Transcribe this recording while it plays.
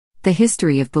The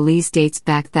history of Belize dates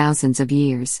back thousands of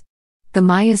years. The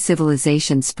Maya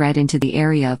civilization spread into the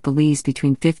area of Belize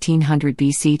between 1500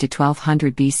 BC to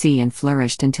 1200 BC and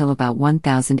flourished until about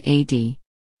 1000 AD.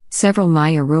 Several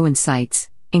Maya ruin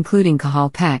sites, including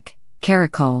Cahal Pech,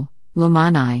 Caracol,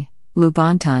 Lamanai,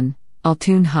 Lubaantun,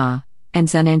 Altun Ha, and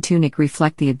Xunantunich,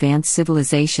 reflect the advanced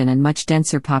civilization and much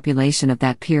denser population of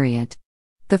that period.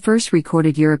 The first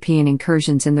recorded European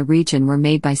incursions in the region were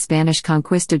made by Spanish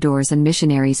conquistadors and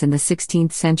missionaries in the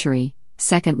 16th century.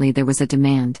 Secondly, there was a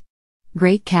demand.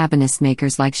 Great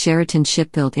cabinestmakers like Sheraton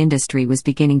shipbuild industry was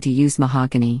beginning to use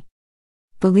mahogany.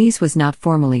 Belize was not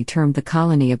formally termed the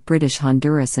colony of British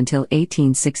Honduras until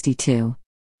 1862.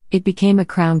 It became a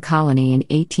crown colony in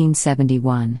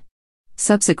 1871.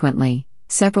 Subsequently,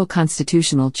 several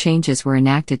constitutional changes were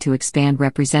enacted to expand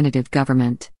representative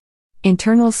government.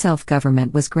 Internal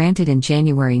self-government was granted in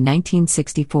January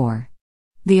 1964.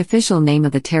 The official name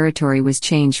of the territory was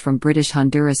changed from British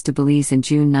Honduras to Belize in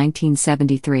June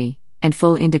 1973, and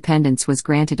full independence was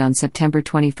granted on September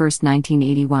 21,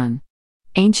 1981.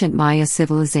 Ancient Maya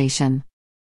civilization.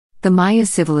 The Maya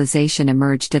civilization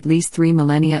emerged at least 3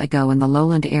 millennia ago in the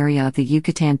lowland area of the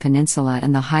Yucatan Peninsula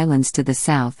and the highlands to the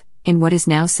south, in what is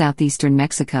now southeastern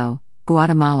Mexico,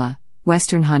 Guatemala,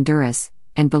 western Honduras,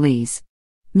 and Belize.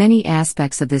 Many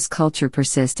aspects of this culture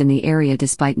persist in the area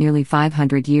despite nearly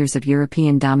 500 years of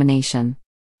European domination.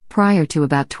 Prior to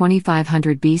about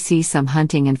 2500 BC, some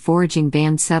hunting and foraging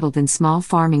bands settled in small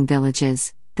farming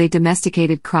villages. They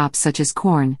domesticated crops such as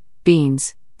corn,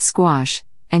 beans, squash,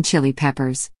 and chili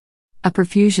peppers. A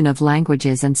profusion of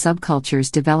languages and subcultures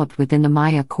developed within the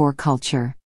Maya core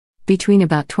culture. Between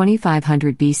about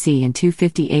 2500 BC and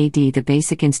 250 AD, the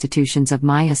basic institutions of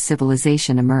Maya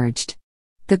civilization emerged.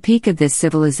 The peak of this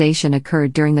civilization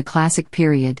occurred during the Classic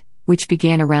period, which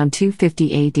began around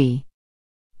 250 AD.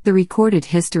 The recorded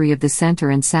history of the center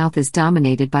and south is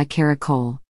dominated by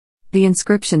Caracol. The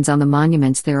inscriptions on the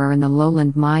monuments there are in the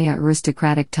lowland Maya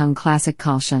aristocratic tongue Classic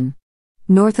Caltian.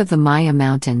 North of the Maya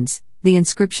mountains, the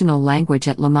inscriptional language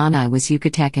at Lamanai was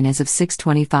Yucatecan as of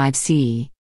 625 CE.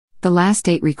 The last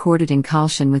date recorded in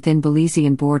Caltian within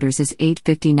Belizean borders is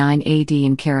 859 AD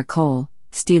in Caracol,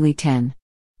 Stele 10.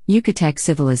 Yucatec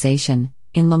civilization,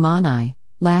 in Lamanai,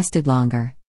 lasted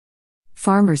longer.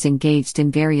 Farmers engaged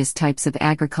in various types of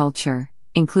agriculture,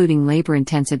 including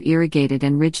labor-intensive irrigated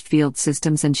and ridged field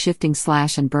systems and shifting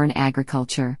slash-and-burn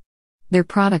agriculture. Their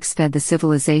products fed the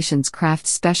civilization's craft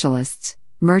specialists,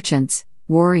 merchants,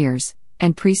 warriors,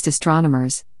 and priest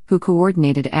astronomers, who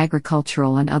coordinated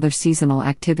agricultural and other seasonal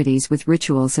activities with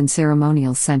rituals and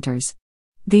ceremonial centers.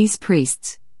 These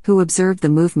priests, who observed the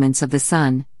movements of the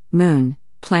sun, moon,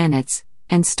 planets,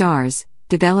 and stars,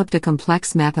 developed a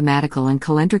complex mathematical and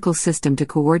calendrical system to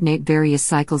coordinate various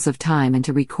cycles of time and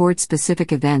to record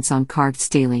specific events on carved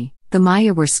stele. The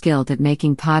Maya were skilled at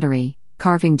making pottery,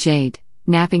 carving jade,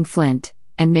 knapping flint,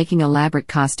 and making elaborate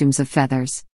costumes of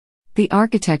feathers. The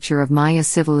architecture of Maya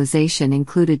civilization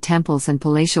included temples and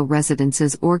palatial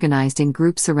residences organized in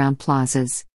groups around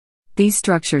plazas. These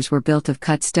structures were built of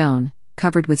cut stone,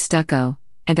 covered with stucco,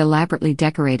 and elaborately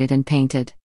decorated and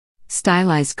painted.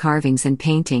 Stylized carvings and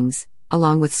paintings,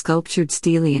 along with sculptured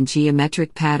stele and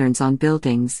geometric patterns on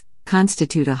buildings,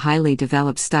 constitute a highly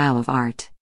developed style of art.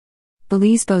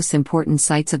 Belize boasts important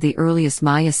sites of the earliest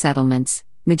Maya settlements,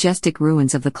 majestic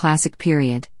ruins of the Classic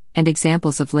period, and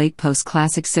examples of late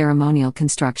post-Classic ceremonial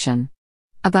construction.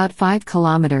 About 5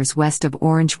 kilometers west of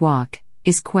Orange Walk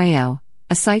is Cuello,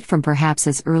 a site from perhaps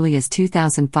as early as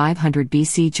 2500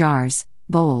 BC. Jars,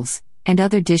 bowls, and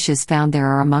other dishes found there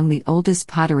are among the oldest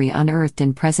pottery unearthed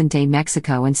in present-day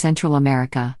Mexico and Central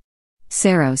America.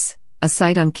 Cerros, a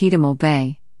site on Quetemal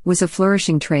Bay, was a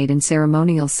flourishing trade and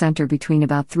ceremonial center between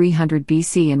about 300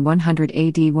 BC and 100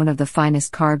 AD. One of the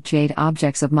finest carved jade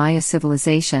objects of Maya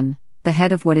civilization, the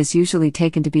head of what is usually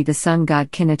taken to be the sun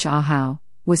god Kinich Ahau,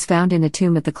 was found in a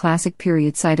tomb at the Classic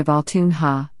period site of Altun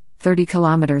Ha, 30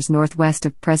 kilometers northwest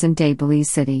of present-day Belize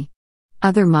City.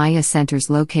 Other Maya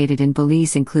centers located in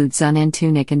Belize include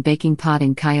Xunantunich and Baking Pot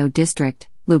in Cayo District,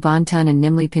 Lubaantun and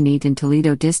Nimli Panit in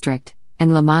Toledo District, and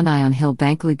Lamanai on Hill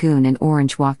Bank Lagoon in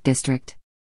Orange Walk District.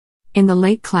 In the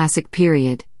late Classic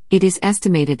period, it is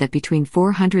estimated that between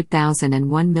 400,000 and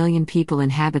 1 million people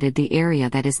inhabited the area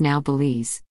that is now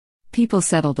Belize. People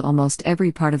settled almost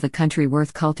every part of the country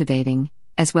worth cultivating,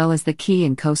 as well as the key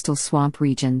and coastal swamp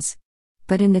regions.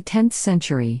 But in the 10th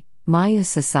century, Maya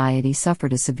society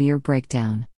suffered a severe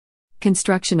breakdown.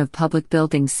 Construction of public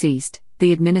buildings ceased,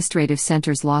 the administrative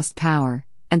centers lost power,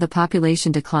 and the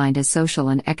population declined as social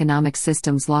and economic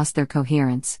systems lost their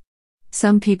coherence.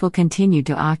 Some people continued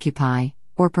to occupy,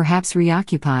 or perhaps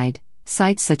reoccupied,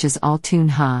 sites such as Altun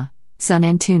Ha,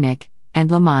 Xunantunich, and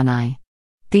Lamanai.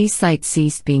 These sites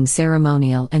ceased being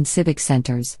ceremonial and civic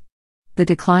centers. The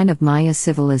decline of Maya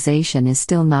civilization is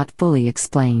still not fully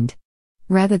explained.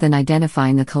 Rather than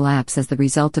identifying the collapse as the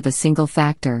result of a single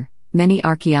factor, many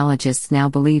archaeologists now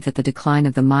believe that the decline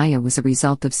of the Maya was a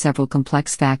result of several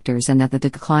complex factors and that the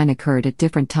decline occurred at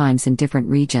different times in different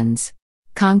regions.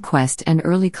 Conquest and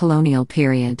early colonial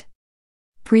period.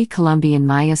 Pre-Columbian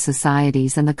Maya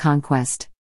societies and the conquest.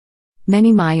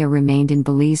 Many Maya remained in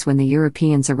Belize when the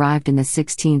Europeans arrived in the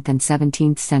 16th and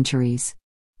 17th centuries.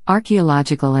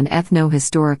 Archaeological and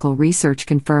ethno-historical research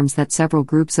confirms that several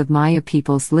groups of Maya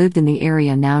peoples lived in the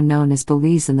area now known as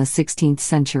Belize in the 16th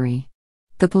century.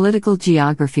 The political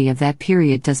geography of that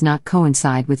period does not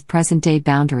coincide with present-day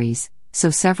boundaries, so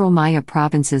several Maya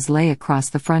provinces lay across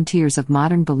the frontiers of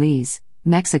modern Belize,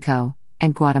 Mexico,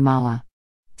 and Guatemala.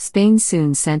 Spain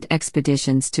soon sent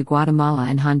expeditions to Guatemala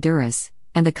and Honduras,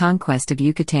 and the conquest of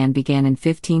Yucatan began in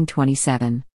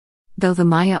 1527. Though the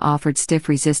Maya offered stiff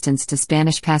resistance to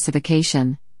Spanish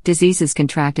pacification, diseases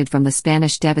contracted from the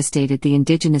Spanish devastated the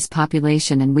indigenous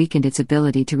population and weakened its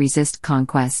ability to resist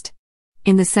conquest.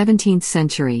 In the 17th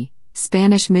century,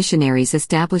 Spanish missionaries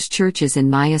established churches in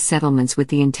Maya settlements with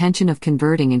the intention of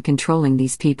converting and controlling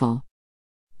these people.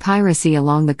 Piracy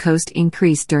along the coast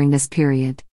increased during this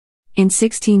period. In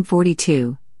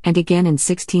 1642, and again in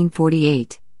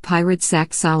 1648, pirates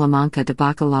sacked Salamanca de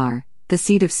Bacalar, the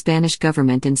seat of Spanish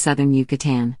government in southern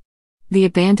Yucatan. The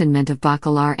abandonment of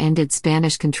Bacalar ended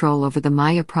Spanish control over the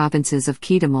Maya provinces of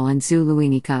Quetzal and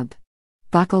Xunantunich.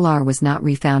 Bacalar was not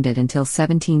refounded until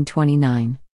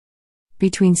 1729.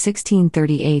 Between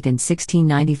 1638 and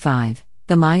 1695,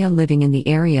 the Maya living in the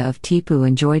area of Tipu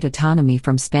enjoyed autonomy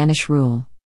from Spanish rule.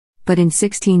 But in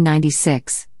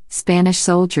 1696, Spanish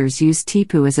soldiers used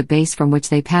Tipu as a base from which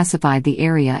they pacified the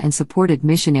area and supported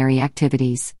missionary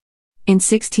activities. In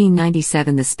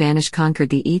 1697 the Spanish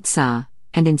conquered the Itza,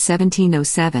 and in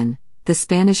 1707, the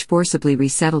Spanish forcibly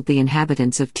resettled the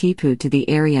inhabitants of Tipu to the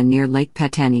area near Lake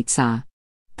Patanitza.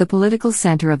 The political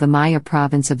center of the Maya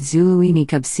province of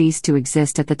Xunantunich ceased to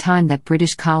exist at the time that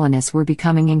British colonists were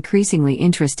becoming increasingly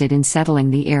interested in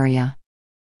settling the area.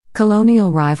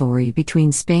 Colonial rivalry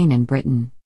between Spain and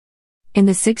Britain. In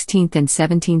the 16th and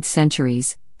 17th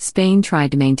centuries, Spain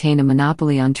tried to maintain a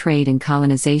monopoly on trade and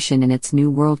colonization in its New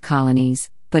World colonies,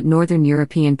 but Northern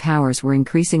European powers were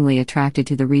increasingly attracted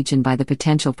to the region by the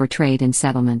potential for trade and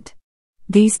settlement.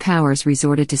 These powers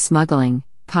resorted to smuggling,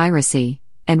 piracy,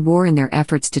 and war in their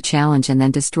efforts to challenge and then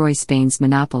destroy Spain's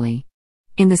monopoly.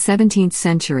 In the 17th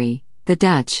century, the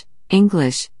Dutch,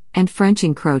 English, and French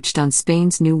encroached on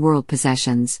Spain's New World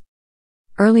possessions.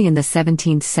 Early in the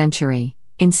 17th century,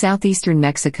 in southeastern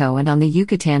Mexico and on the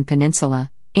Yucatan Peninsula,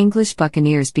 English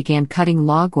buccaneers began cutting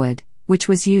logwood, which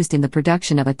was used in the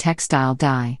production of a textile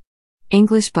dye.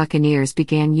 English buccaneers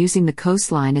began using the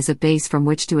coastline as a base from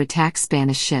which to attack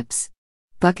Spanish ships.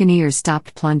 Buccaneers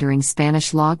stopped plundering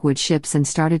Spanish logwood ships and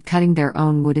started cutting their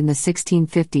own wood in the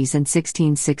 1650s and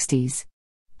 1660s.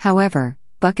 However,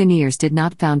 buccaneers did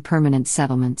not found permanent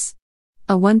settlements.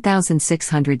 A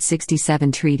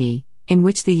 1667 treaty, in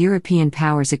which the European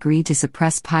powers agreed to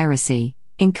suppress piracy,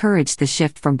 encouraged the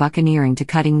shift from buccaneering to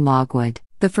cutting logwood.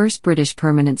 The first British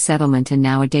permanent settlement in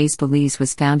nowadays Belize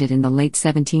was founded in the late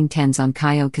 1710s on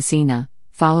Cayo Casina,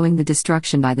 following the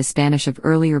destruction by the Spanish of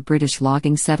earlier British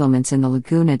logging settlements in the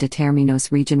Laguna de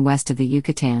Terminos region west of the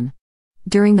Yucatan.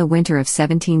 During the winter of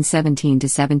 1717 to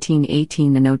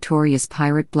 1718, the notorious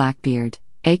pirate Blackbeard,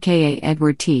 aka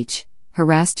Edward Teach,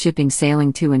 harassed shipping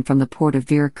sailing to and from the port of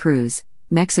Veracruz,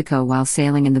 Mexico while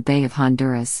sailing in the Bay of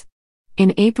Honduras.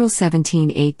 In April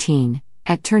 1718,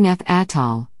 at Turnef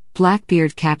Atoll,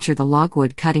 Blackbeard captured the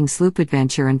logwood cutting sloop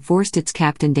Adventure and forced its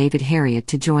captain David Harriot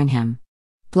to join him.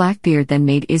 Blackbeard then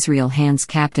made Israel Hands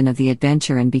captain of the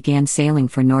Adventure and began sailing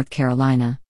for North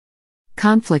Carolina.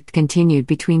 Conflict continued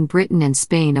between Britain and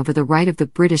Spain over the right of the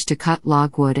British to cut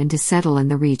logwood and to settle in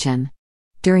the region.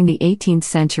 During the 18th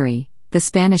century, the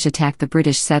Spanish attacked the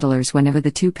British settlers whenever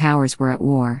the two powers were at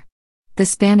war. The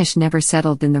Spanish never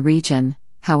settled in the region,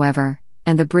 however,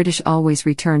 and the British always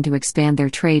returned to expand their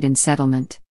trade and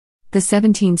settlement. The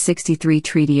 1763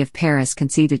 Treaty of Paris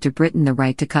conceded to Britain the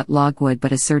right to cut logwood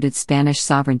but asserted Spanish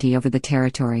sovereignty over the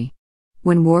territory.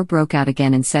 When war broke out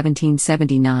again in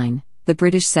 1779, the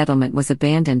British settlement was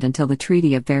abandoned until the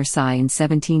Treaty of Versailles in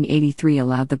 1783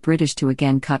 allowed the British to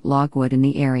again cut logwood in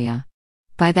the area.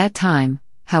 By that time,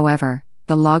 however,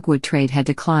 the logwood trade had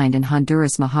declined and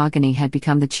Honduras mahogany had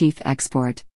become the chief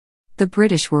export. The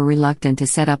British were reluctant to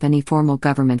set up any formal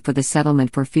government for the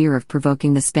settlement for fear of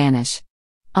provoking the Spanish.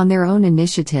 On their own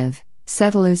initiative,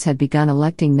 Settlers had begun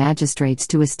electing magistrates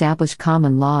to establish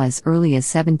common law as early as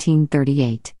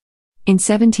 1738. In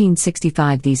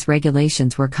 1765 these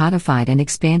regulations were codified and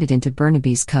expanded into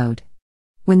Burnaby's Code.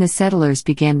 When the settlers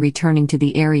began returning to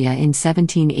the area in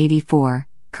 1784,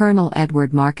 Colonel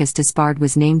Edward Marcus Despard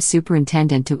was named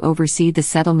superintendent to oversee the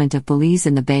settlement of Belize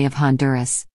in the Bay of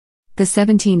Honduras. The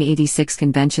 1786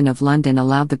 Convention of London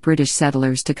allowed the British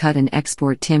settlers to cut and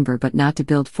export timber but not to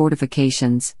build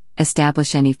fortifications,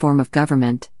 establish any form of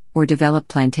government, or develop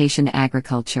plantation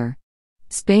agriculture.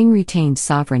 Spain retained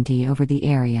sovereignty over the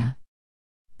area.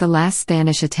 The last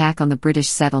Spanish attack on the British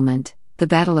settlement, the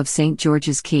Battle of St.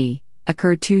 George's Quay,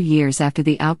 occurred 2 years after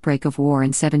the outbreak of war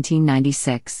in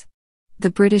 1796. The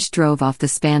British drove off the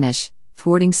Spanish,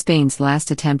 thwarting Spain's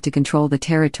last attempt to control the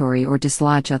territory or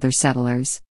dislodge other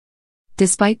settlers.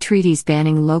 Despite treaties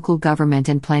banning local government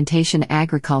and plantation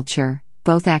agriculture,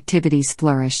 both activities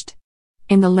flourished.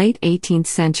 In the late 18th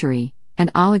century,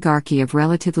 an oligarchy of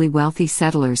relatively wealthy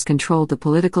settlers controlled the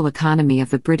political economy of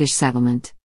the British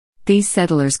settlement. These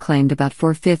settlers claimed about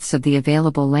 4/5 of the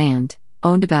available land,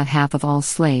 owned about half of all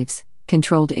slaves,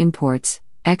 controlled imports,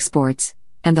 exports,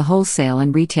 and the wholesale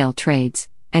and retail trades,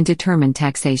 and determined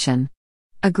taxation.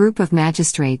 A group of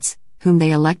magistrates, whom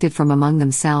they elected from among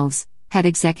themselves, had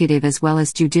executive as well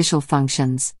as judicial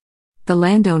functions. The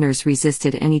landowners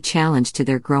resisted any challenge to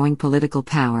their growing political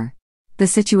power. The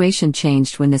situation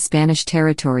changed when the Spanish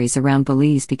territories around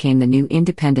Belize became the new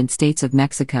independent states of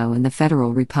Mexico and the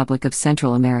Federal Republic of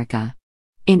Central America.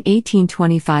 In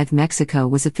 1825 Mexico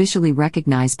was officially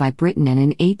recognized by Britain and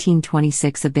in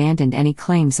 1826 abandoned any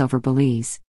claims over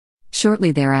Belize.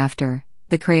 Shortly thereafter,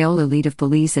 the Creole elite of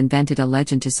Belize invented a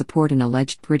legend to support an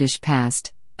alleged British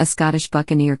past. A Scottish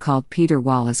buccaneer called Peter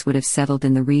Wallace would have settled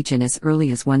in the region as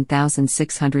early as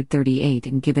 1638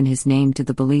 and given his name to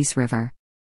the Belize River.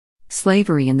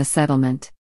 Slavery in the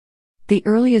settlement. The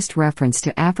earliest reference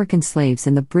to African slaves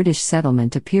in the British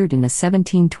settlement appeared in a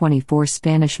 1724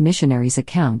 Spanish missionaries'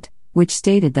 account, which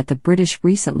stated that the British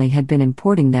recently had been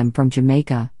importing them from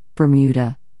Jamaica,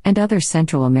 Bermuda, and other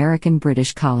Central American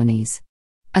British colonies.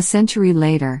 A century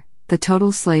later, the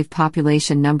total slave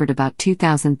population numbered about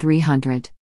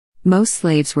 2,300. Most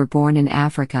slaves were born in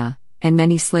Africa, and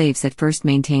many slaves at first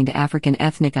maintained African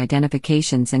ethnic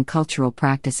identifications and cultural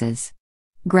practices.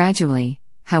 Gradually,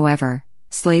 however,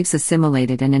 slaves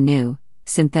assimilated and a new,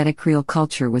 synthetic Creole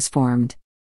culture was formed.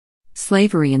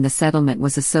 Slavery in the settlement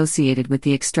was associated with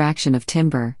the extraction of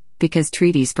timber, because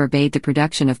treaties forbade the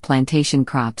production of plantation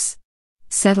crops.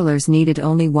 Settlers needed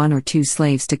only 1 or 2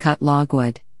 slaves to cut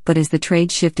logwood, but as the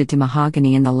trade shifted to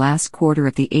mahogany in the last quarter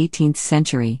of the 18th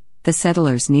century, the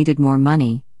settlers needed more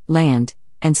money, land,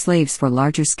 and slaves for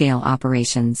larger-scale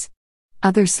operations.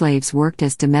 Other slaves worked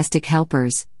as domestic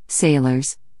helpers,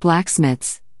 sailors,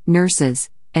 blacksmiths, nurses,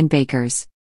 and bakers.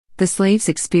 The slaves'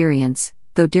 experience,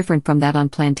 though different from that on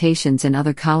plantations in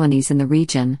other colonies in the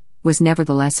region, was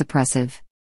nevertheless oppressive.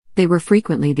 They were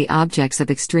frequently the objects of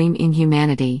extreme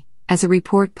inhumanity, as a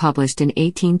report published in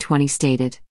 1820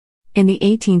 stated. In the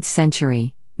 18th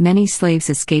century, many slaves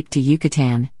escaped to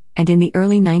Yucatan, and in the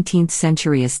early 19th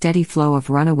century a steady flow of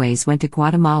runaways went to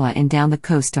Guatemala and down the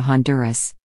coast to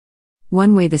Honduras.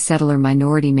 One way the settler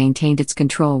minority maintained its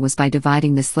control was by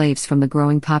dividing the slaves from the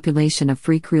growing population of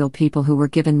free Creole people who were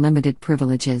given limited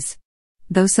privileges.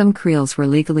 Though some Creoles were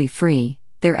legally free,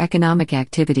 their economic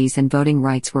activities and voting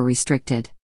rights were restricted.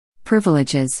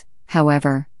 Privileges,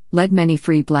 however, led many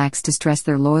free blacks to stress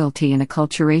their loyalty and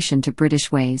acculturation to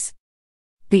British ways.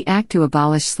 The Act to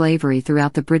abolish slavery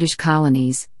throughout the British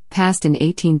colonies, passed in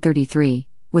 1833,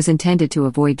 was intended to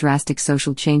avoid drastic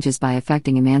social changes by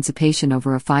effecting emancipation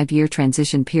over a 5-year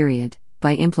transition period,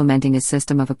 by implementing a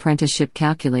system of apprenticeship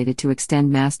calculated to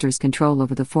extend masters' control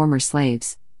over the former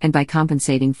slaves, and by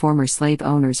compensating former slave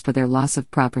owners for their loss of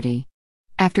property.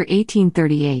 After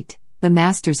 1838, the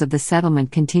masters of the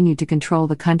settlement continued to control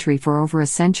the country for over a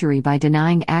century by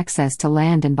denying access to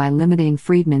land and by limiting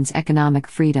freedmen's economic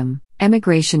freedom.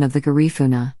 Emigration of the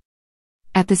Garifuna.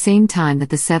 At the same time that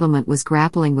the settlement was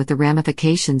grappling with the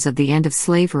ramifications of the end of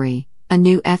slavery, a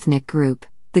new ethnic group,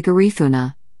 the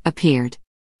Garifuna, appeared.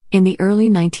 In the early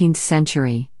 19th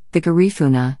century, the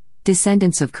Garifuna,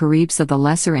 descendants of Caribs of the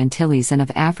Lesser Antilles and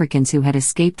of Africans who had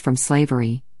escaped from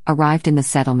slavery, arrived in the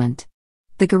settlement.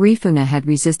 The Garifuna had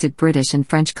resisted British and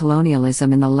French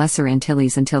colonialism in the Lesser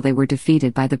Antilles until they were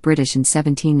defeated by the British in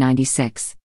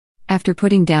 1796. After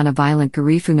putting down a violent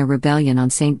Garifuna rebellion on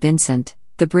St. Vincent,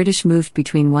 the British moved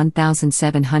between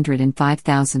 1,700 and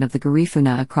 5,000 of the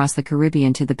Garifuna across the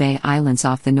Caribbean to the Bay Islands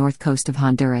off the north coast of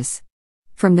Honduras.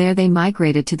 From there they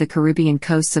migrated to the Caribbean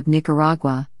coasts of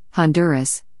Nicaragua,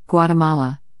 Honduras,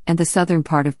 Guatemala, and the southern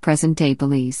part of present-day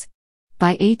Belize.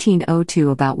 By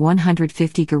 1802 about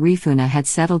 150 Garifuna had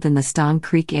settled in the Stone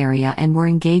Creek area and were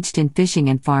engaged in fishing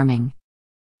and farming.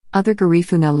 Other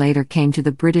Garifuna later came to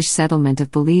the British settlement of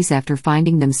Belize after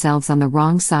finding themselves on the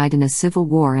wrong side in a civil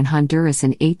war in Honduras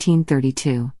in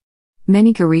 1832.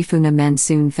 Many Garifuna men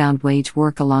soon found wage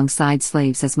work alongside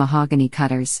slaves as mahogany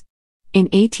cutters. In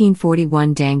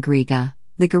 1841 Dangriga,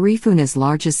 the Garifuna's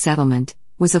largest settlement,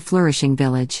 was a flourishing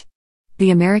village.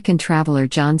 The American traveler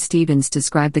John Stevens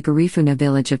described the Garifuna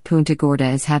village of Punta Gorda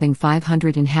as having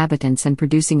 500 inhabitants and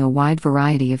producing a wide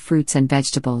variety of fruits and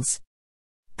vegetables.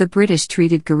 The British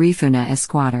treated Garifuna as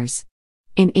squatters.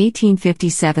 In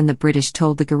 1857 the British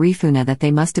told the Garifuna that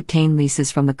they must obtain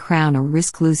leases from the Crown or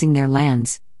risk losing their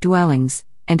lands, dwellings,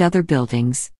 and other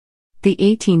buildings. The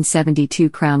 1872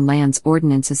 Crown Lands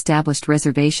Ordinance established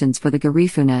reservations for the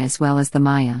Garifuna as well as the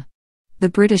Maya. The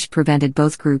British prevented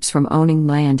both groups from owning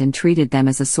land and treated them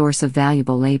as a source of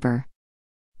valuable labor.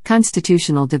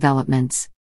 Constitutional developments.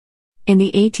 In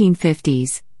the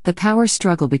 1850s, the power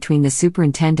struggle between the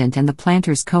superintendent and the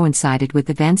planters coincided with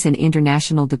events in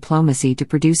international diplomacy to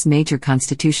produce major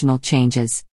constitutional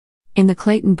changes. In the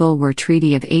Clayton-Bulwer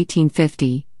Treaty of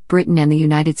 1850, Britain and the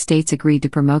United States agreed to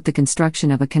promote the construction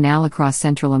of a canal across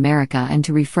Central America and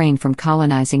to refrain from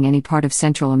colonizing any part of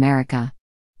Central America.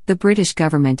 The British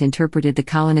government interpreted the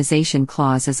colonization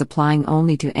clause as applying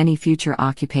only to any future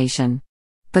occupation.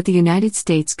 But the United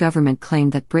States government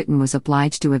claimed that Britain was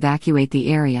obliged to evacuate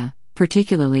the area,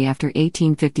 particularly after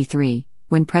 1853,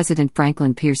 when President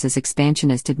Franklin Pierce's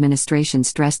expansionist administration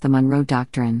stressed the Monroe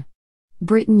Doctrine.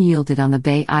 Britain yielded on the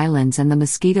Bay Islands and the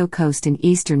Mosquito Coast in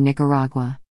eastern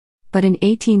Nicaragua. But in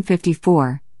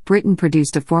 1854, Britain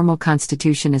produced a formal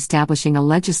constitution establishing a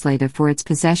legislative for its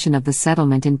possession of the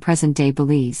settlement in present-day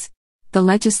Belize. The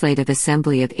Legislative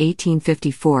Assembly of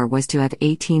 1854 was to have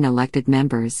 18 elected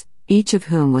members, each of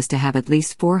whom was to have at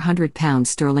least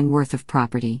 £400 worth of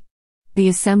property. The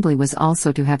Assembly was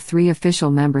also to have 3 official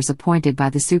members appointed by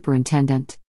the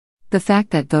superintendent. The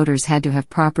fact that voters had to have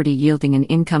property yielding an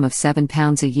income of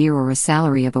 £7 a year or a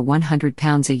salary of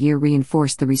 £100 a year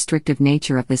reinforced the restrictive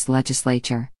nature of this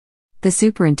legislature. The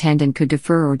superintendent could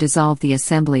defer or dissolve the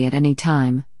Assembly at any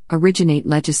time, originate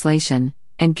legislation,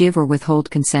 and give or withhold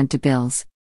consent to bills.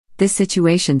 This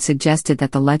situation suggested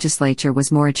that the legislature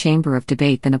was more a chamber of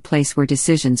debate than a place where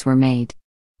decisions were made.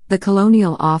 The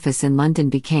Colonial Office in London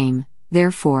became,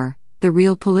 therefore, the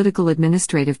real political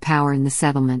administrative power in the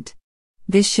settlement.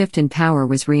 This shift in power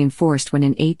was reinforced when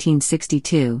in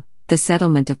 1862, the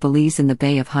settlement of Belize in the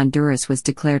Bay of Honduras was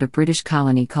declared a British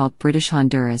colony called British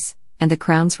Honduras, and the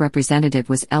Crown's representative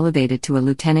was elevated to a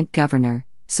lieutenant governor,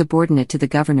 subordinate to the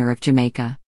governor of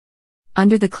Jamaica.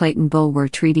 Under the Clayton-Bulwer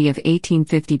Treaty of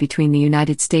 1850 between the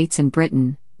United States and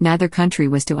Britain, neither country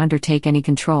was to undertake any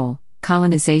control,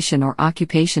 colonization or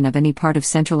occupation of any part of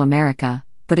Central America,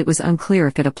 but it was unclear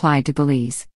if it applied to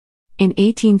Belize. In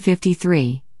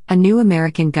 1853, a new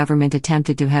American government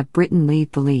attempted to have Britain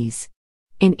leave Belize.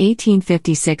 In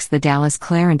 1856 the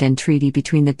Dallas-Clarendon Treaty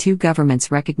between the two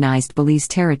governments recognized Belize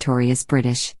territory as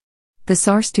British. The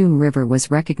Sarstoon River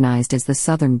was recognized as the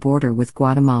southern border with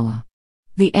Guatemala.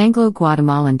 The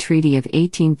Anglo-Guatemalan Treaty of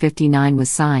 1859 was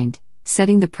signed,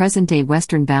 setting the present-day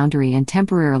western boundary and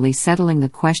temporarily settling the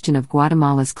question of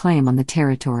Guatemala's claim on the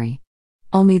territory.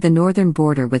 Only the northern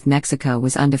border with Mexico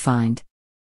was undefined.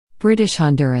 British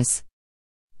Honduras.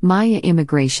 Maya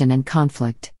immigration and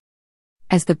conflict.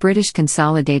 As the British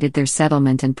consolidated their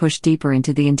settlement and pushed deeper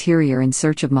into the interior in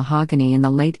search of mahogany in the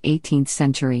late 18th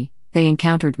century, they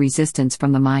encountered resistance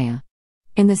from the Maya.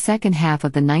 In the second half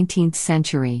of the 19th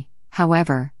century,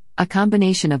 however, a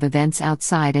combination of events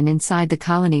outside and inside the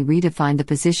colony redefined the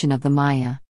position of the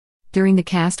Maya. During the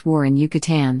caste war in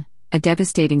Yucatan, a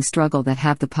devastating struggle that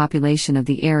halved the population of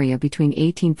the area between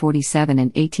 1847 and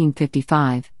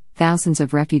 1855, thousands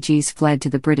of refugees fled to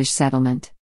the British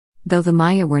settlement. Though the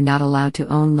Maya were not allowed to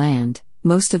own land,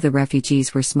 most of the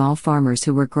refugees were small farmers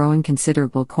who were growing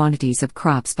considerable quantities of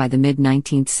crops by the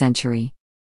mid-19th century.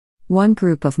 One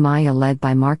group of Maya led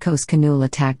by Marcos Canul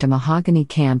attacked a mahogany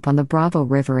camp on the Bravo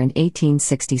River in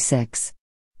 1866.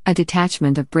 A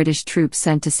detachment of British troops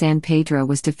sent to San Pedro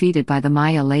was defeated by the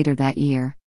Maya later that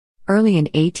year. Early in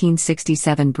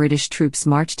 1867 British troops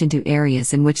marched into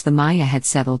areas in which the Maya had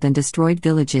settled and destroyed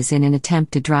villages in an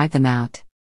attempt to drive them out.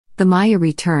 The Maya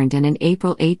returned and in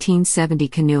April 1870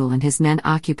 Canul and his men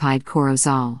occupied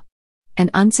Corozal.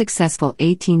 An unsuccessful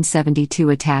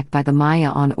 1872 attack by the Maya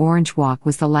on Orange Walk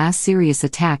was the last serious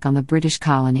attack on the British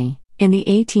colony. In the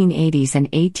 1880s and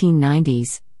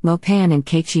 1890s, Mopan and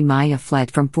Quechua Maya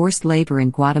fled from forced labor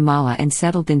in Guatemala and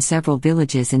settled in several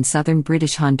villages in southern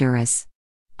British Honduras.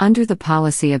 Under the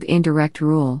policy of indirect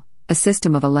rule, a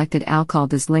system of elected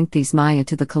alcaldes linked these Maya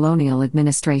to the colonial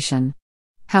administration.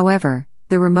 However,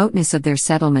 the remoteness of their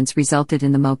settlements resulted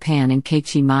in the Mopan and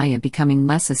Quechua Maya becoming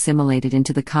less assimilated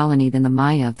into the colony than the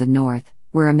Maya of the north,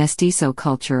 where a mestizo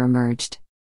culture emerged.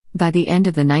 By the end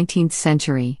of the 19th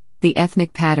century, the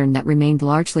ethnic pattern that remained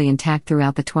largely intact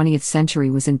throughout the 20th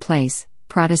century was in place: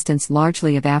 Protestants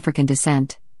largely of African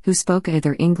descent, who spoke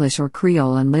either English or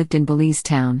Creole and lived in Belize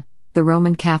town, the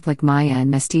Roman Catholic Maya and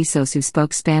mestizos who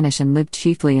spoke Spanish and lived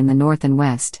chiefly in the north and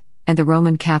west, and the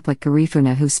Roman Catholic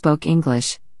Garifuna who spoke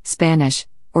English, Spanish,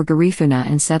 or Garifuna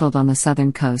and settled on the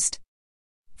southern coast.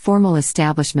 Formal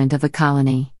establishment of the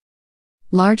colony.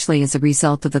 Largely as a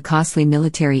result of the costly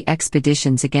military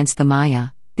expeditions against the Maya,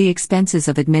 the expenses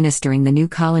of administering the new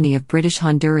colony of British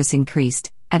Honduras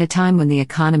increased, at a time when the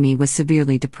economy was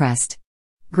severely depressed.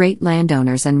 Great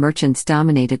landowners and merchants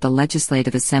dominated the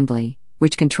Legislative Assembly,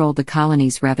 which controlled the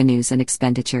colony's revenues and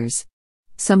expenditures.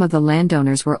 Some of the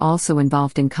landowners were also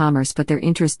involved in commerce, but their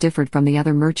interests differed from the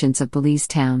other merchants of Belize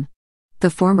town.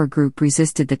 The former group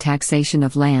resisted the taxation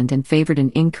of land and favored an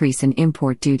increase in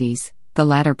import duties, the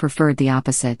latter preferred the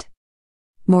opposite.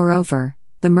 Moreover,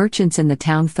 the merchants in the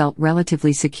town felt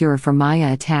relatively secure from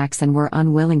Maya attacks and were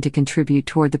unwilling to contribute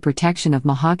toward the protection of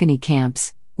mahogany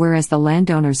camps, whereas the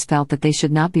landowners felt that they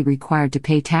should not be required to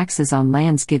pay taxes on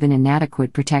lands given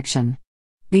inadequate protection.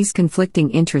 These conflicting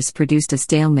interests produced a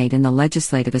stalemate in the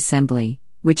Legislative Assembly,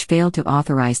 which failed to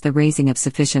authorize the raising of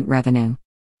sufficient revenue.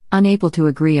 Unable to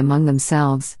agree among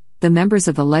themselves, the members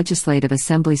of the Legislative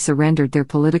Assembly surrendered their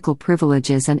political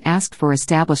privileges and asked for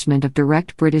establishment of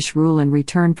direct British rule in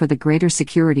return for the greater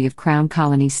security of Crown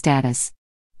Colony status.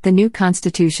 The new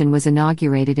constitution was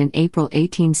inaugurated in April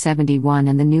 1871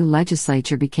 and the new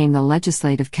legislature became the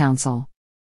Legislative Council.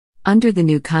 Under the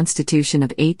new constitution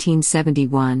of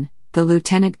 1871, the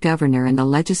Lieutenant Governor and the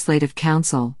Legislative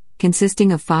Council,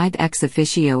 consisting of 5 ex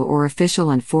officio or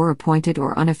official and 4 appointed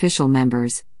or unofficial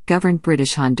members, governed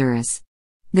British Honduras.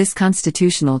 This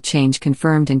constitutional change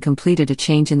confirmed and completed a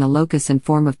change in the locus and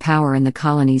form of power in the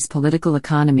colony's political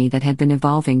economy that had been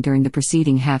evolving during the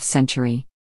preceding half-century.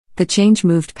 The change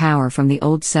moved power from the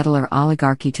old settler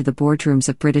oligarchy to the boardrooms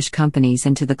of British companies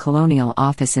and to the Colonial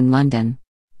Office in London.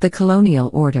 The Colonial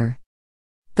Order.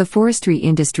 The forestry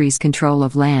industry's control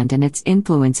of land and its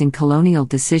influence in colonial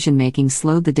decision-making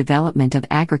slowed the development of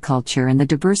agriculture and the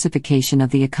diversification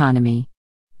of the economy.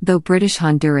 Though British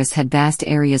Honduras had vast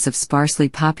areas of sparsely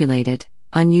populated,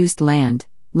 unused land,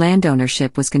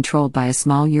 landownership was controlled by a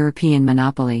small European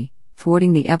monopoly,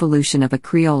 thwarting the evolution of a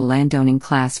Creole landowning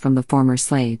class from the former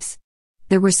slaves.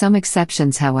 There were some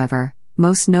exceptions, however,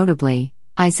 most notably,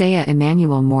 Isaiah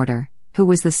Emmanuel Morter, who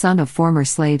was the son of former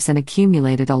slaves and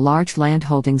accumulated a large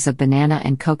landholdings of banana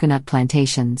and coconut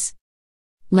plantations.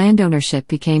 Landownership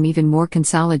became even more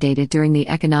consolidated during the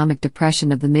economic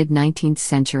depression of the mid-19th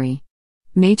century.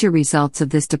 Major results of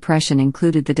this depression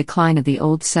included the decline of the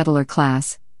old settler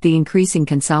class, the increasing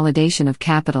consolidation of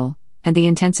capital, and the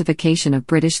intensification of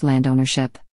British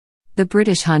landownership. The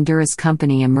British Honduras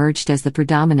Company emerged as the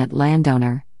predominant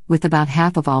landowner, with about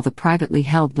half of all the privately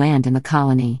held land in the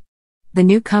colony. The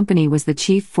new company was the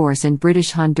chief force in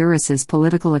British Honduras's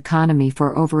political economy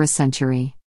for over a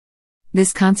century.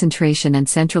 This concentration and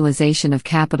centralization of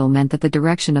capital meant that the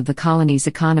direction of the colony's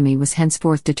economy was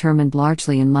henceforth determined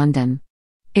largely in London.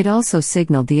 It also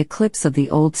signaled the eclipse of the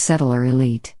old settler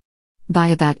elite. By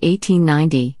about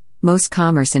 1890, most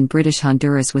commerce in British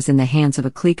Honduras was in the hands of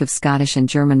a clique of Scottish and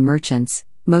German merchants,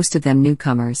 most of them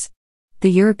newcomers.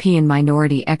 The European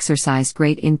minority exercised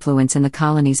great influence in the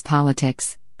colony's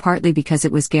politics, partly because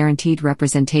it was guaranteed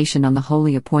representation on the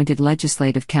wholly appointed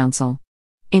Legislative Council.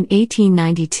 In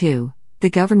 1892,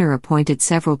 the governor appointed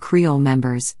several Creole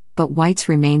members, but whites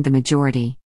remained the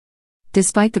majority.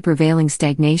 Despite the prevailing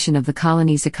stagnation of the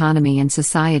colony's economy and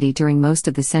society during most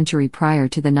of the century prior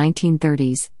to the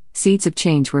 1930s, seeds of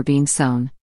change were being sown.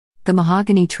 The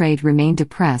mahogany trade remained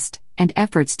depressed, and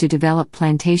efforts to develop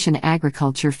plantation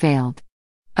agriculture failed.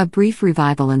 A brief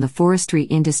revival in the forestry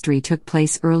industry took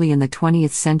place early in the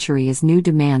 20th century as new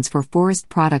demands for forest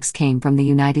products came from the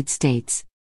United States.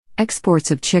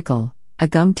 Exports of chicle, a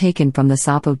gum taken from the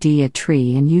sapodilla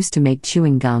tree and used to make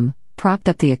chewing gum, propped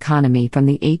up the economy from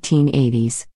the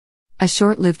 1880s. A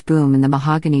short-lived boom in the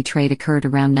mahogany trade occurred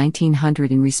around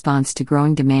 1900 in response to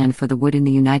growing demand for the wood in the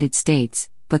United States,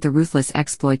 but the ruthless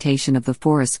exploitation of the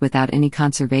forests without any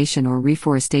conservation or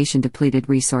reforestation depleted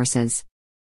resources.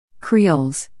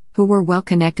 Creoles, who were well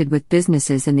connected with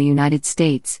businesses in the United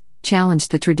States, challenged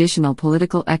the traditional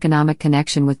political economic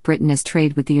connection with Britain as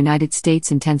trade with the United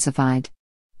States intensified.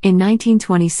 In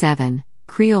 1927,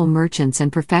 Creole merchants and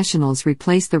professionals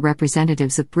replaced the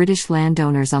representatives of British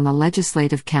landowners on the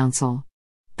Legislative Council.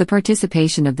 The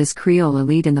participation of this Creole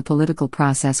elite in the political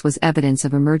process was evidence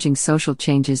of emerging social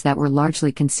changes that were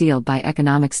largely concealed by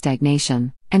economic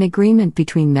stagnation. An agreement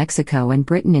between Mexico and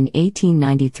Britain in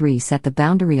 1893 set the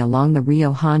boundary along the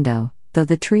Rio Hondo, though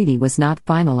the treaty was not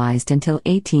finalized until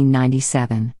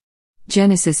 1897.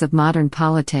 Genesis of modern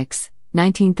politics.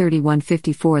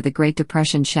 1931–54 The Great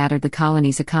Depression shattered the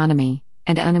colony's economy,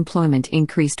 and unemployment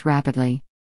increased rapidly.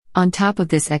 On top of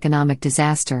this economic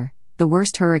disaster, the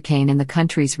worst hurricane in the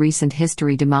country's recent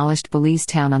history demolished Belize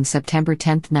town on September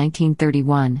 10,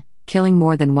 1931, killing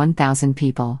more than 1,000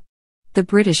 people. The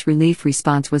British relief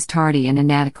response was tardy and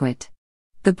inadequate.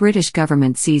 The British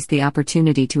government seized the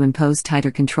opportunity to impose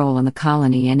tighter control on the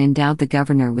colony and endowed the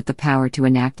governor with the power to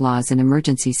enact laws in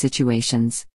emergency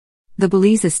situations. The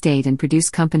Belize Estate and Produce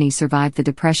Company survived the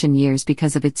Depression years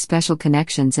because of its special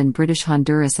connections in British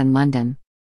Honduras and London.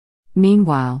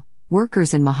 Meanwhile,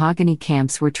 workers in mahogany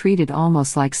camps were treated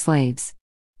almost like slaves.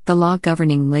 The law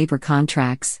governing labor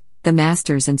contracts, the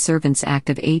Masters and Servants Act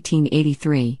of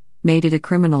 1883, made it a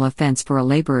criminal offense for a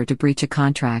laborer to breach a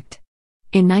contract.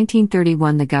 In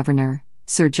 1931 the governor,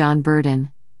 Sir John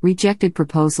Burden, rejected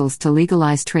proposals to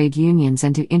legalize trade unions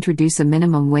and to introduce a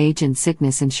minimum wage and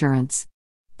sickness insurance.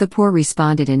 The poor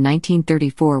responded in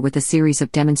 1934 with a series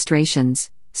of demonstrations,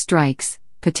 strikes,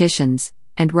 petitions,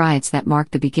 and riots that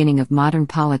marked the beginning of modern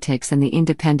politics and the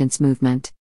independence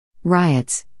movement.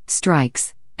 Riots,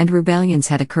 strikes, and rebellions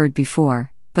had occurred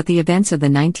before, but the events of the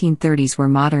 1930s were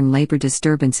modern labor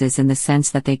disturbances in the sense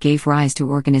that they gave rise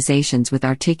to organizations with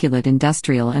articulate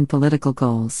industrial and political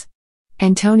goals.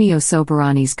 Antonio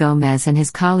Soberanes Gomez and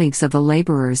his colleagues of the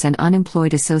Laborers and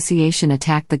Unemployed Association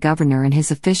attacked the governor and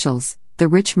his officials, the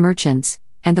rich merchants,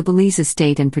 and the Belize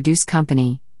Estate and Produce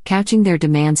Company, couching their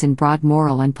demands in broad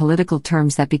moral and political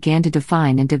terms that began to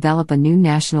define and develop a new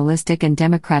nationalistic and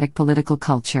democratic political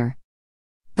culture.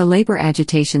 The labor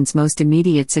agitation's most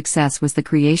immediate success was the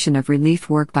creation of relief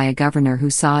work by a governor who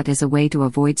saw it as a way to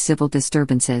avoid civil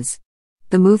disturbances.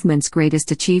 The movement's greatest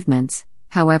achievements,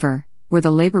 however, were the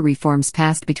labor reforms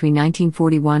passed between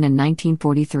 1941 and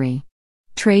 1943.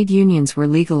 Trade unions were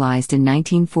legalized in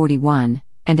 1941,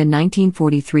 and a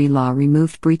 1943 law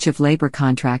removed breach of labor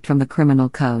contract from the criminal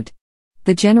code.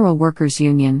 The General Workers'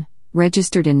 Union,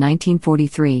 registered in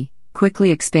 1943, quickly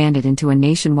expanded into a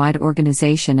nationwide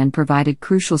organization and provided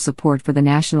crucial support for the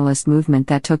nationalist movement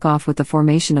that took off with the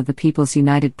formation of the People's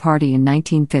United Party in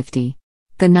 1950.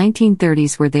 The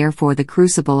 1930s were therefore the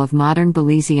crucible of modern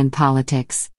Belizean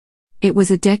politics. It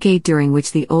was a decade during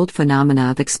which the old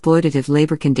phenomena of exploitative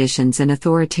labor conditions and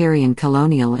authoritarian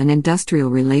colonial and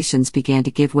industrial relations began to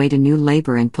give way to new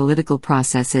labor and political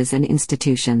processes and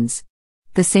institutions.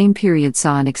 The same period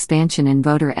saw an expansion in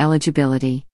voter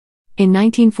eligibility. In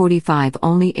 1945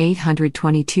 only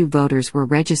 822 voters were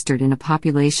registered in a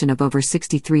population of over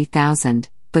 63,000,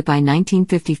 but by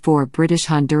 1954 British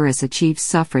Honduras achieved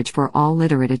suffrage for all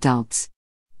literate adults.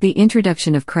 The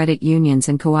introduction of credit unions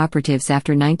and cooperatives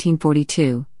after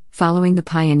 1942, following the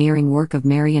pioneering work of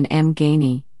Marion M.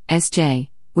 Gainey, S.J.,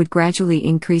 would gradually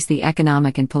increase the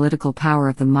economic and political power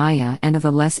of the Maya and of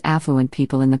the less affluent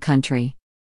people in the country.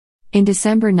 In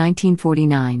December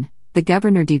 1949, the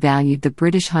governor devalued the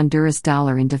British Honduras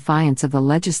dollar in defiance of the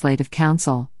Legislative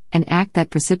Council, an act that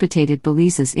precipitated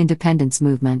Belize's independence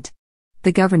movement.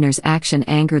 The governor's action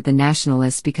angered the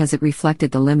nationalists because it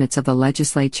reflected the limits of the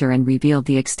legislature and revealed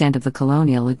the extent of the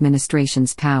colonial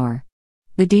administration's power.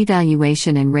 The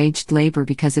devaluation enraged labor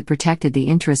because it protected the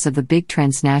interests of the big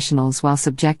transnationals while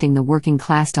subjecting the working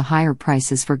class to higher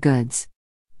prices for goods.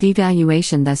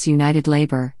 Devaluation thus united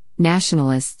labor,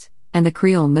 nationalists, and the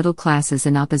Creole middle classes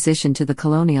in opposition to the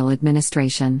colonial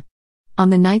administration. On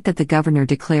the night that the governor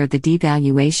declared the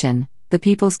devaluation, the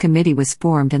People's Committee was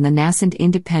formed and the nascent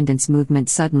independence movement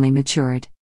suddenly matured.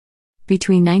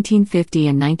 Between 1950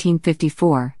 and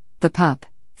 1954, the PUP,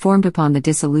 formed upon the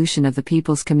dissolution of the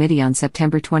People's Committee on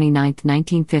September 29,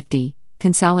 1950,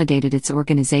 consolidated its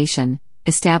organization,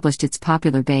 established its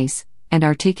popular base, and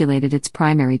articulated its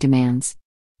primary demands.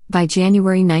 By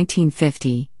January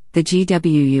 1950, the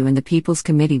GWU and the People's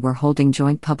Committee were holding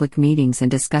joint public meetings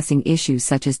and discussing issues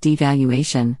such as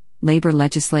devaluation, labor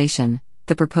legislation,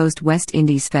 the proposed West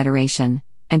Indies Federation,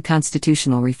 and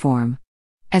constitutional reform.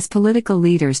 As political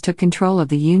leaders took control of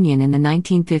the Union in the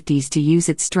 1950s to use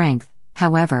its strength,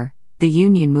 however, the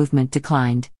Union movement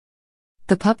declined.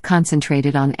 The PUP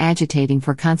concentrated on agitating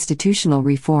for constitutional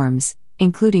reforms,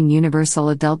 including universal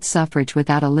adult suffrage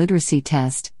without a literacy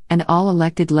test, an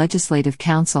all-elected legislative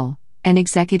council, an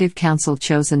executive council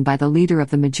chosen by the leader of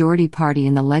the majority party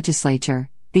in the legislature,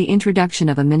 the introduction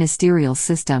of a ministerial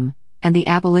system, and the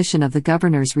abolition of the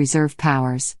governor's reserve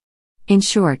powers. In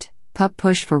short, PUP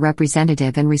pushed for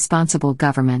representative and responsible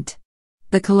government.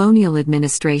 The colonial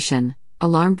administration,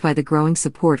 alarmed by the growing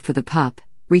support for the PUP,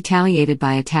 retaliated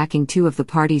by attacking two of the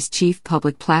party's chief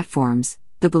public platforms,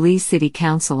 the Belize City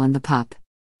Council and the PUP.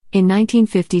 In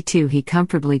 1952 he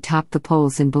comfortably topped the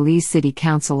polls in Belize City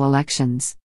Council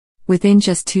elections. Within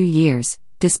just 2 years,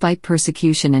 despite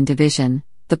persecution and division,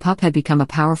 the PUP had become a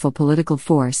powerful political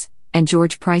force, and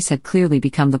George Price had clearly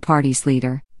become the party's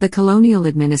leader. The colonial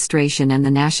administration and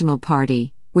the National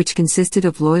Party, which consisted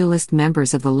of loyalist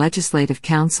members of the Legislative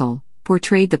Council,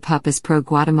 portrayed the PUP as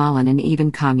pro-Guatemalan and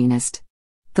even communist.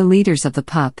 The leaders of the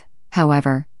PUP,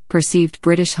 however, perceived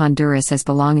British Honduras as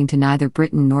belonging to neither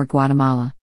Britain nor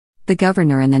Guatemala. The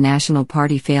governor and the National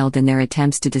Party failed in their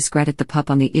attempts to discredit the PUP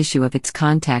on the issue of its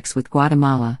contacts with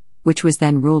Guatemala, which was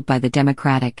then ruled by the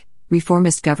democratic,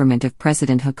 reformist government of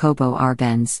President Jacobo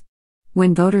Arbenz.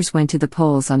 When voters went to the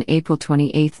polls on April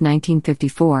 28,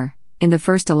 1954, in the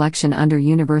first election under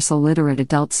universal literate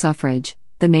adult suffrage,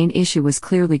 the main issue was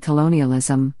clearly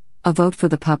colonialism. A vote for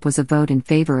the PUP was a vote in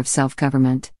favor of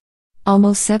self-government.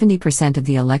 Almost 70% of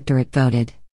the electorate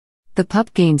voted. The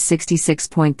PUP gained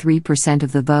 66.3%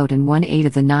 of the vote and won 8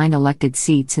 of the 9 elected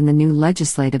seats in the new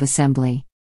Legislative Assembly.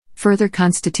 Further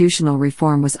constitutional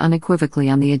reform was unequivocally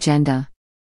on the agenda.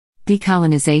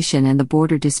 Decolonization and the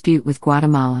border dispute with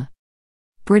Guatemala.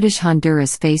 British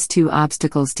Honduras faced 2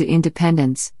 obstacles to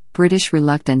independence: British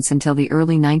reluctance until the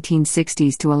early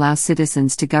 1960s to allow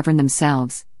citizens to govern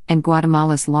themselves, and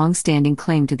Guatemala's long-standing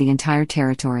claim to the entire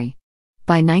territory.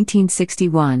 By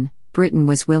 1961, Britain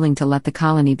was willing to let the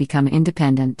colony become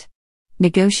independent.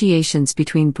 Negotiations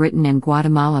between Britain and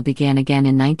Guatemala began again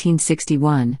in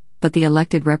 1961, but the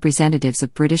elected representatives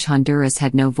of British Honduras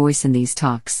had no voice in these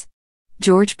talks.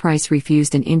 George Price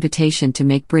refused an invitation to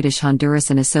make British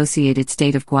Honduras an associated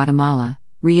state of Guatemala,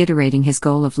 reiterating his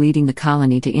goal of leading the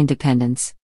colony to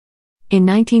independence. In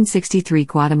 1963,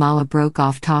 Guatemala broke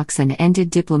off talks and ended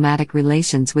diplomatic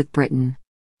relations with Britain.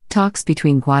 Talks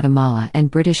between Guatemala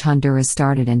and British Honduras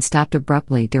started and stopped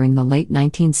abruptly during the late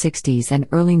 1960s and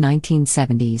early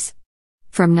 1970s.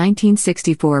 From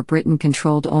 1964, Britain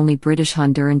controlled only British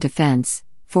Honduran defense,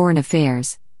 foreign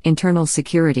affairs, internal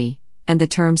security, and the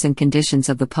terms and conditions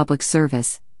of the public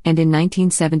service, and in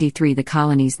 1973 the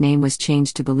colony's name was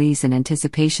changed to Belize in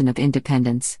anticipation of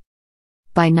independence.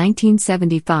 By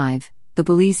 1975, the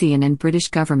Belizean and British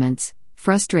governments,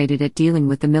 frustrated at dealing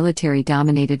with the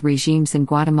military-dominated regimes in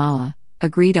Guatemala,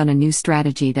 agreed on a new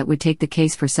strategy that would take the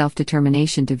case for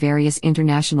self-determination to various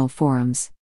international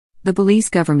forums. The Belize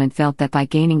government felt that by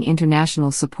gaining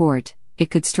international support,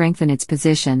 it could strengthen its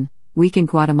position, weaken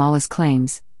Guatemala's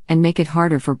claims, and make it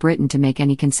harder for Britain to make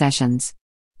any concessions.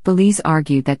 Belize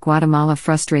argued that Guatemala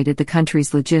frustrated the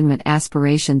country's legitimate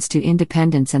aspirations to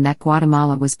independence and that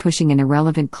Guatemala was pushing an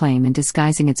irrelevant claim and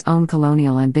disguising its own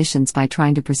colonial ambitions by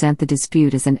trying to present the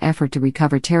dispute as an effort to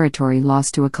recover territory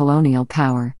lost to a colonial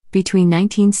power. Between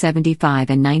 1975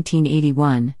 and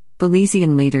 1981,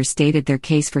 Belizean leaders stated their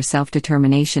case for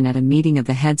self-determination at a meeting of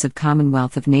the heads of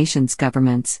Commonwealth of Nations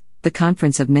governments, the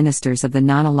Conference of Ministers of the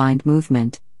Non-Aligned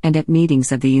Movement, and at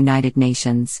meetings of the United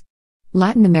Nations.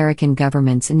 Latin American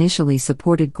governments initially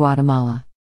supported Guatemala.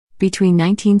 Between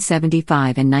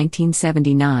 1975 and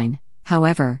 1979,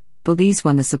 however, Belize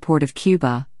won the support of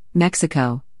Cuba,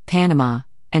 Mexico, Panama,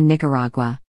 and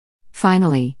Nicaragua.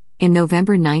 Finally, in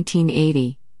November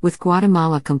 1980, with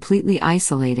Guatemala completely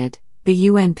isolated, the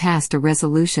UN passed a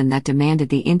resolution that demanded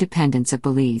the independence of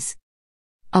Belize.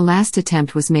 A last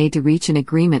attempt was made to reach an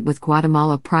agreement with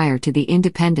Guatemala prior to the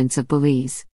independence of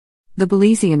Belize. The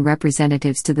Belizean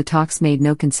representatives to the talks made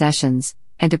no concessions,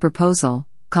 and a proposal,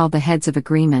 called the Heads of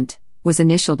Agreement, was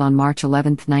initialed on March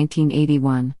 11,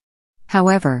 1981.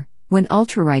 However, when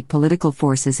ultra-right political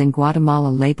forces in Guatemala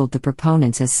labeled the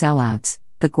proponents as sellouts,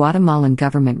 the Guatemalan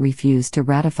government refused to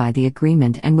ratify the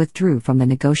agreement and withdrew from the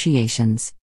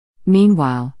negotiations.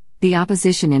 Meanwhile, the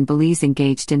opposition in Belize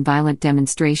engaged in violent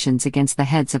demonstrations against the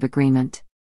Heads of Agreement.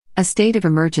 A state of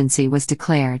emergency was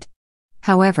declared.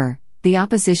 However, the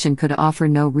opposition could offer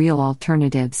no real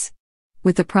alternatives.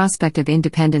 With the prospect of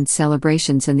independence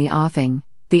celebrations in the offing,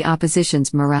 the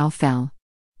opposition's morale fell.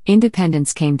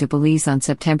 Independence came to Belize on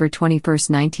September 21,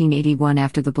 1981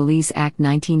 after the Belize Act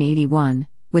 1981,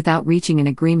 without reaching an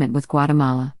agreement with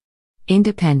Guatemala.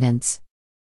 Independence.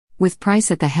 With Price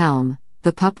at the helm,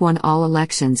 the PUP won all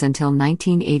elections until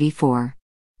 1984.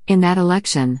 In that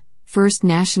election, first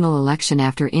national election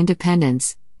after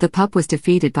independence, the PUP was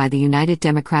defeated by the United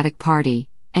Democratic Party,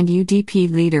 and UDP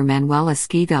leader Manuel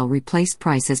Esquivel replaced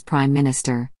Price as Prime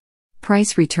Minister.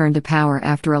 Price returned to power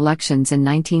after elections in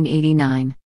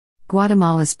 1989.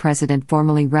 Guatemala's president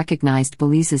formally recognized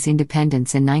Belize's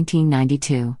independence in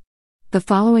 1992. The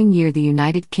following year, the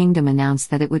United Kingdom announced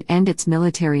that it would end its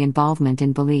military involvement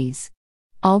in Belize.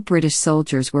 All British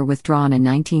soldiers were withdrawn in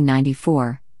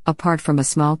 1994, apart from a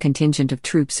small contingent of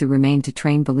troops who remained to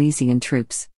train Belizean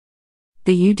troops.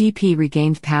 The UDP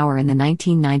regained power in the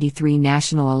 1993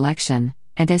 national election,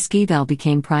 and Esquivel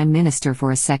became prime minister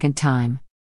for a second time.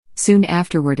 Soon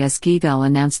afterward, Esquivel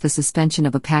announced the suspension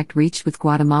of a pact reached with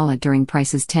Guatemala during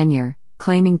Price's tenure,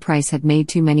 claiming Price had made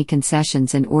too many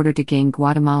concessions in order to gain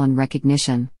Guatemalan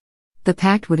recognition. The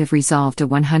pact would have resolved a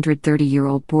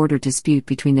 130-year-old border dispute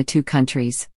between the two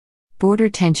countries. Border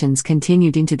tensions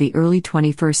continued into the early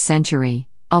 21st century,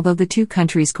 although the two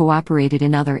countries cooperated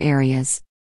in other areas.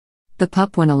 The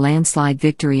PUP won a landslide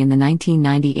victory in the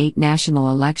 1998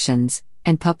 national elections,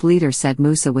 and PUP leader Said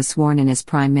Musa was sworn in as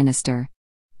prime minister.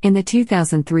 In the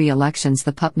 2003 elections,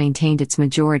 the PUP maintained its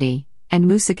majority, and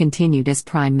Musa continued as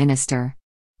prime minister.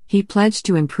 He pledged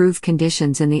to improve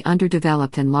conditions in the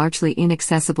underdeveloped and largely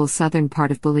inaccessible southern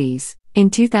part of Belize. In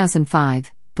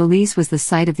 2005, Belize was the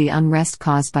site of the unrest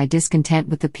caused by discontent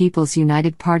with the People's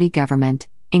United Party government,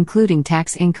 including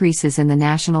tax increases in the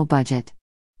national budget.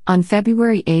 On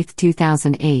February 8,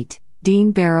 2008,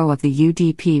 Dean Barrow of the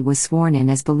UDP was sworn in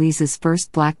as Belize's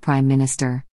first black prime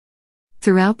minister.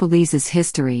 Throughout Belize's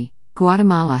history,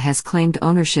 Guatemala has claimed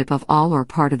ownership of all or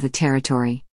part of the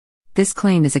territory. This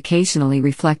claim is occasionally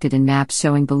reflected in maps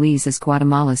showing Belize as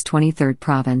Guatemala's 23rd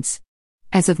province.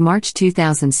 As of March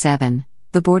 2007,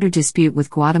 the border dispute with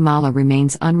Guatemala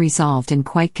remains unresolved and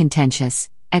quite contentious.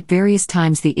 At various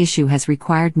times, the issue has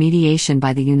required mediation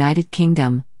by the United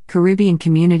Kingdom, Caribbean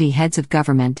Community Heads of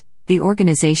Government, the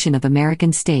Organization of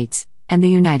American States, and the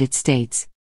United States.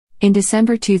 In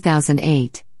December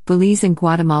 2008, Belize and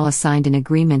Guatemala signed an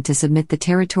agreement to submit the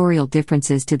territorial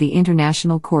differences to the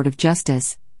International Court of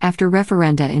Justice, after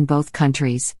referenda in both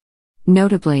countries.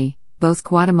 Notably, both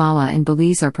Guatemala and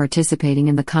Belize are participating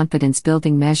in the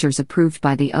confidence-building measures approved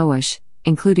by the OASH,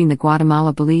 including the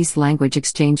Guatemala-Belize Language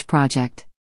Exchange Project.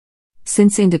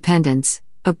 Since independence,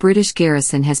 a British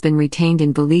garrison has been retained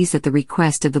in Belize at the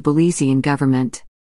request of the Belizean government.